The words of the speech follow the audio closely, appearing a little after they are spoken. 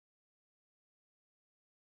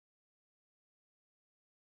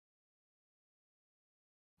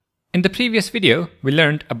In the previous video, we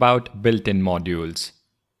learned about built-in modules.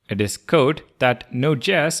 It is code that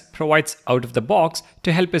Node.js provides out of the box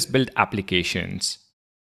to help us build applications.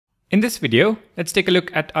 In this video, let's take a look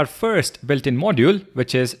at our first built-in module,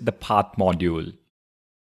 which is the path module.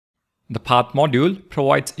 The path module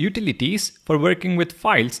provides utilities for working with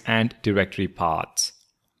files and directory paths.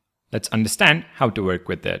 Let's understand how to work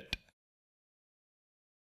with it.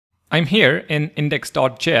 I'm here in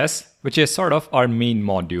index.js, which is sort of our main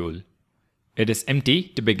module. It is empty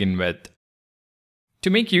to begin with. To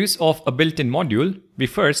make use of a built-in module, we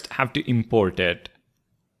first have to import it.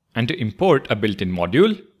 And to import a built-in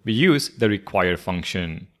module, we use the require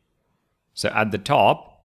function. So at the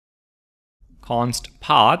top, const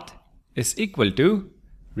path is equal to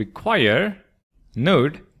require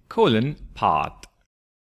node:path.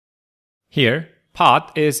 Here,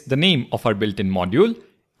 path is the name of our built-in module,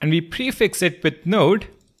 and we prefix it with node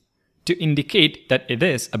to indicate that it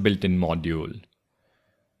is a built-in module.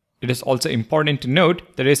 It is also important to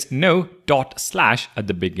note there is no // at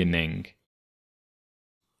the beginning.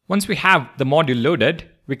 Once we have the module loaded,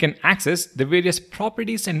 we can access the various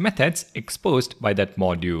properties and methods exposed by that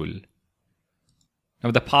module. Now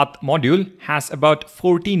the path module has about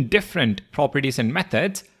 14 different properties and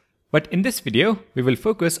methods, but in this video, we will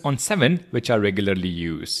focus on 7 which are regularly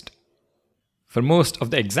used. For most of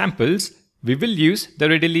the examples, we will use the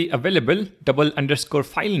readily available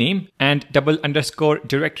 _filename and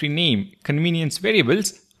 _directory name convenience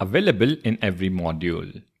variables available in every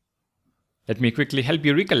module. Let me quickly help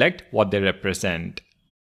you recollect what they represent.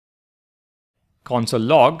 Console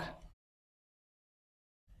log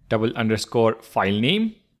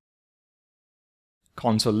 _filename,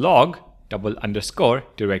 console log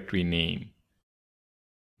 _directory name.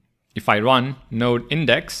 If I run node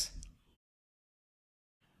index,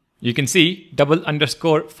 you can see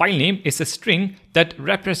 _filename is a string that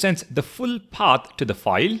represents the full path to the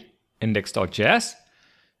file, index.js,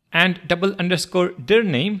 and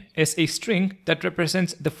 _dirname is a string that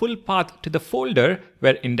represents the full path to the folder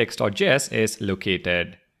where index.js is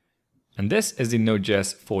located. And this is the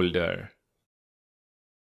Node.js folder.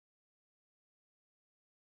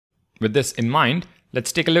 With this in mind,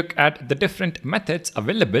 let's take a look at the different methods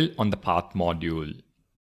available on the path module.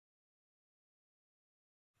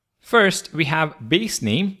 First, we have base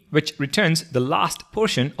name, which returns the last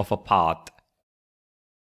portion of a path.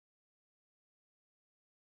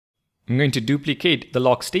 I'm going to duplicate the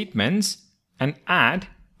log statements and add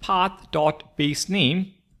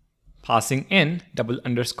path.basename, passing in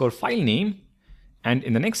 _filename, and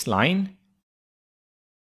in the next line,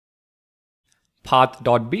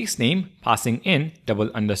 path.basename, passing in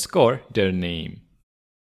 _dirname.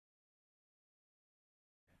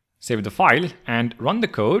 Save the file and run the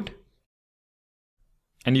code.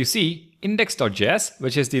 And you see index.js,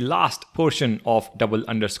 which is the last portion of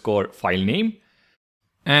 _filename,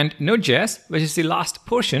 and Node.js, which is the last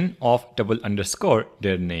portion of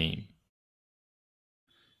 _dirname.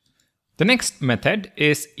 The next method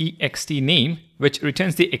is extName, which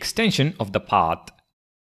returns the extension of the path.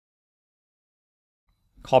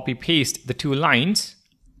 Copy paste the 2 lines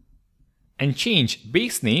and change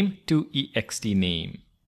base name to extName.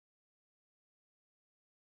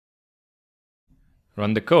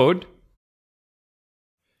 Run the code,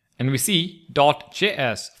 and we see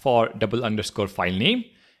 .js for _filename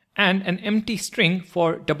and an empty string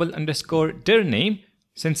for _dirname,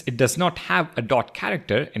 since it does not have a dot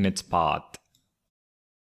character in its path.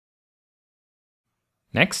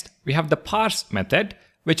 Next, we have the parse method,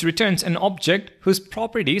 which returns an object whose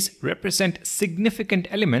properties represent significant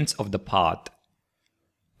elements of the path.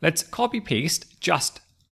 Let's copy paste just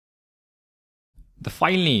the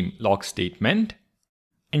filename log statement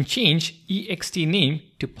and change extName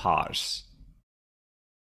to parse.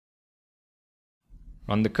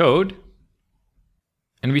 Run the code,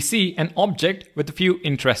 and we see an object with a few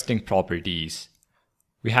interesting properties.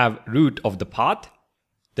 We have root of the path,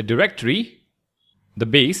 the directory, the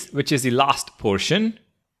base, which is the last portion,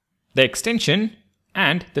 the extension,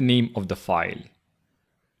 and the name of the file.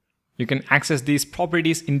 You can access these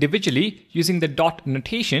properties individually using the dot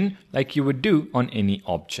notation like you would do on any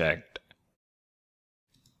object.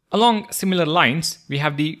 Along similar lines, we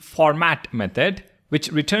have the format method,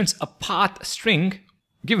 which returns a path string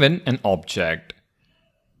given an object.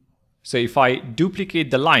 So if I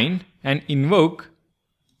duplicate the line and invoke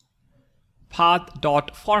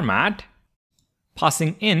path.format,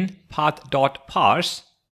 passing in path.parse,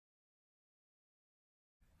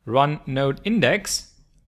 run node index,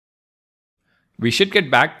 we should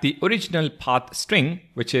get back the original path string,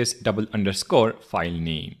 which is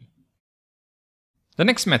 _filename. The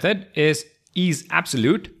next method is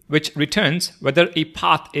isAbsolute, which returns whether a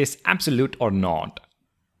path is absolute or not.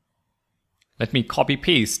 Let me copy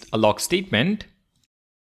paste a log statement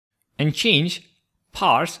and change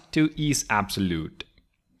parse to isAbsolute.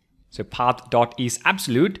 So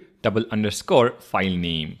path.isAbsolute _ file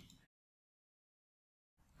name.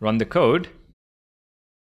 Run the code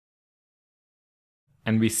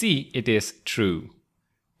and we see it is true.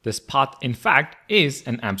 This path in fact is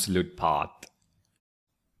an absolute path.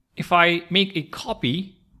 If I make a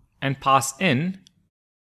copy and pass in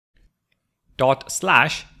 /data.json,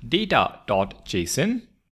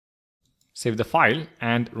 save the file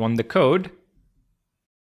and run the code,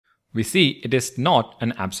 we see it is not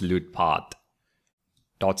an absolute path.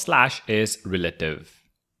 / is relative.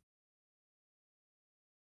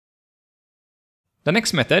 The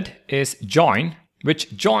next method is join,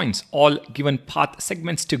 which joins all given path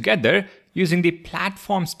segments together using the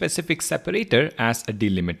platform-specific separator as a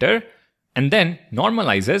delimiter, and then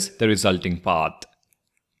normalizes the resulting path.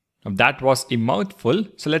 Now that was a mouthful,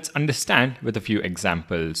 so let's understand with a few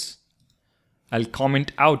examples. I'll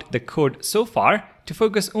comment out the code so far to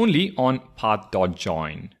focus only on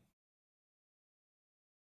path.join.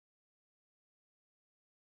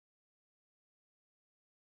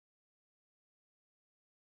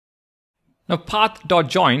 Now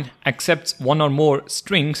path.join accepts one or more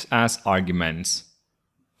strings as arguments.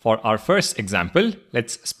 For our first example,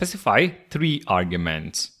 let's specify 3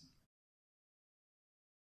 arguments.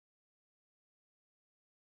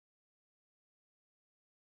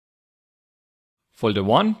 Folder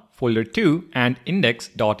 1, folder 2, and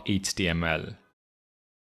index.html.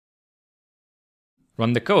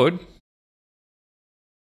 Run the code.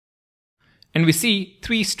 And we see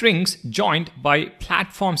 3 strings joined by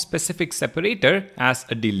platform-specific separator as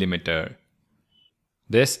a delimiter.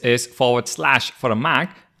 This is / for a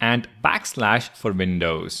Mac and / for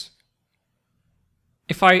Windows.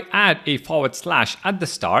 If I add a / at the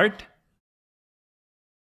start,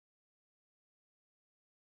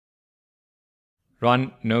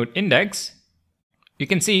 run node index, you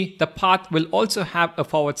can see the path will also have a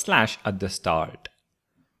 / at the start.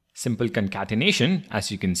 Simple concatenation,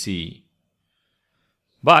 as you can see.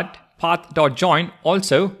 But path.join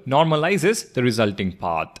also normalizes the resulting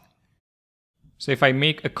path. So if I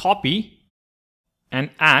make a copy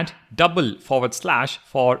and add double / for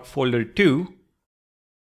folder 2,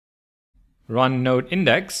 run node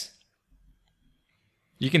index,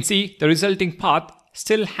 you can see the resulting path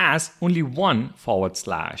still has only one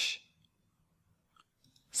 /.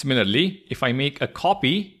 Similarly, if I make a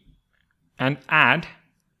copy and add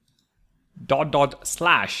 //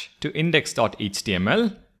 to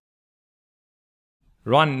index.html,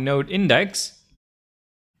 run node index,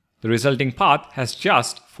 the resulting path has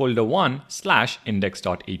just folder 1 /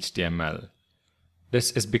 index.html.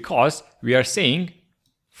 This is because we are saying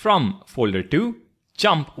from folder 2,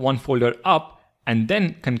 jump one folder up and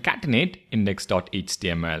then concatenate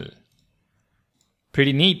index.html.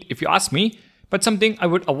 Pretty neat if you ask me, but something I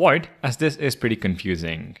would avoid as this is pretty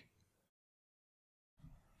confusing.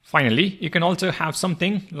 Finally, you can also have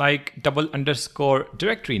something like _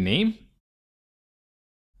 directory name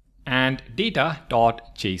and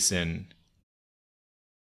data.json.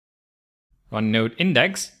 Run node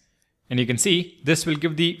index, and you can see this will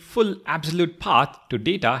give the full absolute path to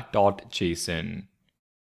data.json.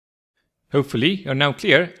 Hopefully, you're now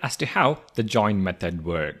clear as to how the join method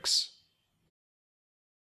works.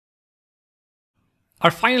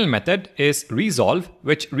 Our final method is resolve,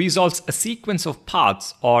 which resolves a sequence of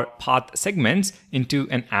paths or path segments into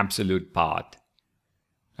an absolute path.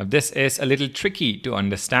 Now, this is a little tricky to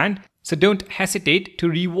understand, so don't hesitate to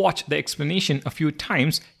rewatch the explanation a few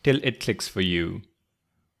times till it clicks for you.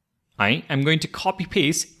 I am going to copy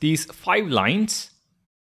paste these 5 lines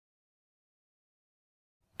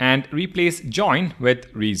and replace join with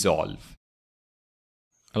resolve.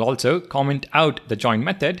 I'll also comment out the join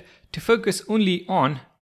method to focus only on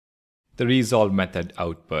the resolve method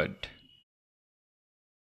output.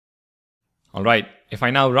 Alright, if I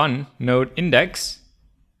now run node index,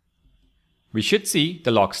 we should see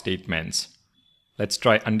the log statements. Let's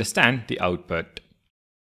try understand the output.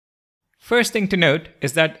 First thing to note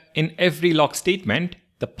is that in every log statement,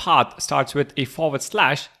 the path starts with a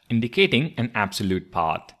 / indicating an absolute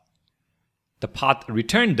path. The path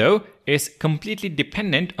returned, though, is completely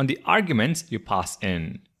dependent on the arguments you pass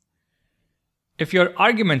in. If your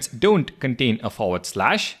arguments don't contain a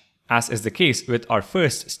 /, as is the case with our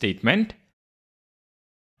first statement,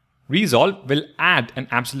 resolve will add an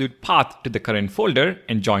absolute path to the current folder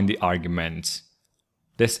and join the arguments.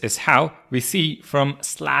 This is how we see from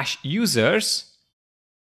 /users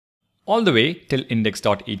all the way till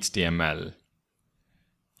index.html.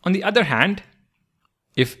 On the other hand,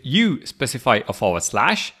 if you specify a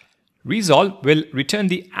 /, resolve will return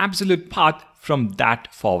the absolute path from that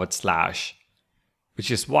 /,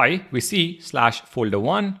 which is why we see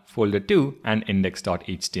 /folder1, folder2, and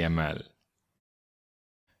index.html.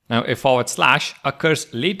 Now, if /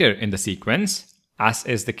 occurs later in the sequence, as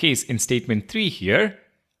is the case in statement 3 here,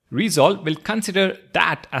 resolve will consider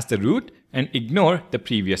that as the root and ignore the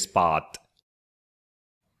previous path.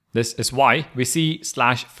 This is why we see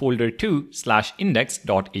 /folder2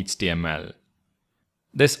 /index.html.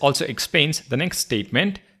 This also explains the next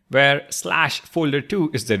statement where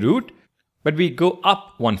 /folder2 is the root, but we go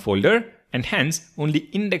up one folder and hence only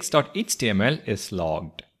index.html is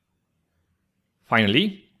logged.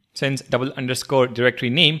 Finally, since _ directory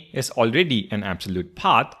name is already an absolute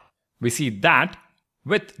path, we see that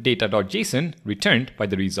with data.json returned by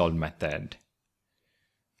the resolve method.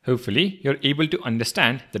 Hopefully, you're able to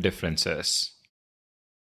understand the differences.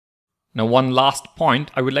 Now, one last point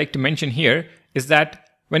I would like to mention here is that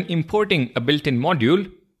when importing a built-in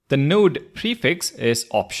module, the node prefix is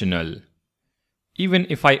optional. Even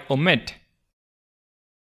if I omit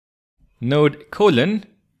node :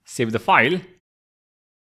 save the file,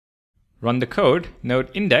 run the code, node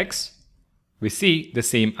index, we see the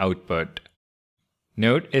same output.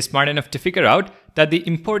 Node is smart enough to figure out that the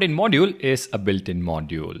imported module is a built-in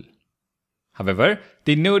module. However,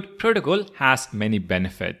 the Node protocol has many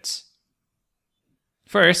benefits.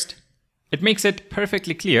 First, it makes it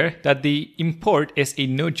perfectly clear that the import is a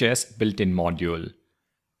Node.js built-in module.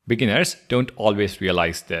 Beginners don't always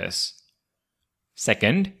realize this.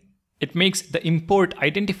 Second, it makes the import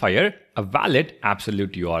identifier a valid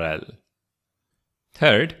absolute URL.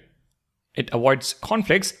 Third, it avoids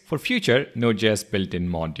conflicts for future Node.js built-in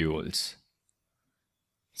modules.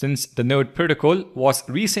 Since the Node protocol was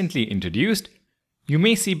recently introduced, you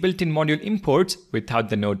may see built-in module imports without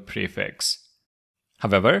the Node prefix.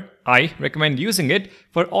 However, I recommend using it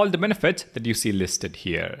for all the benefits that you see listed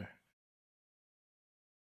here.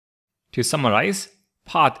 To summarize,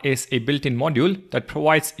 Path is a built-in module that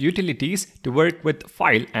provides utilities to work with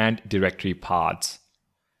file and directory paths.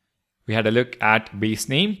 We had a look at base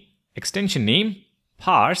name, extension name,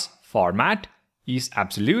 parse, format,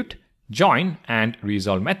 isAbsolute, join, and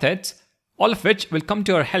resolve methods, all of which will come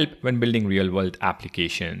to our help when building real-world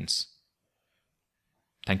applications.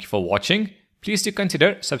 Thank you for watching. Please do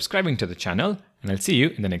consider subscribing to the channel, and I'll see you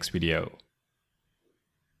in the next video.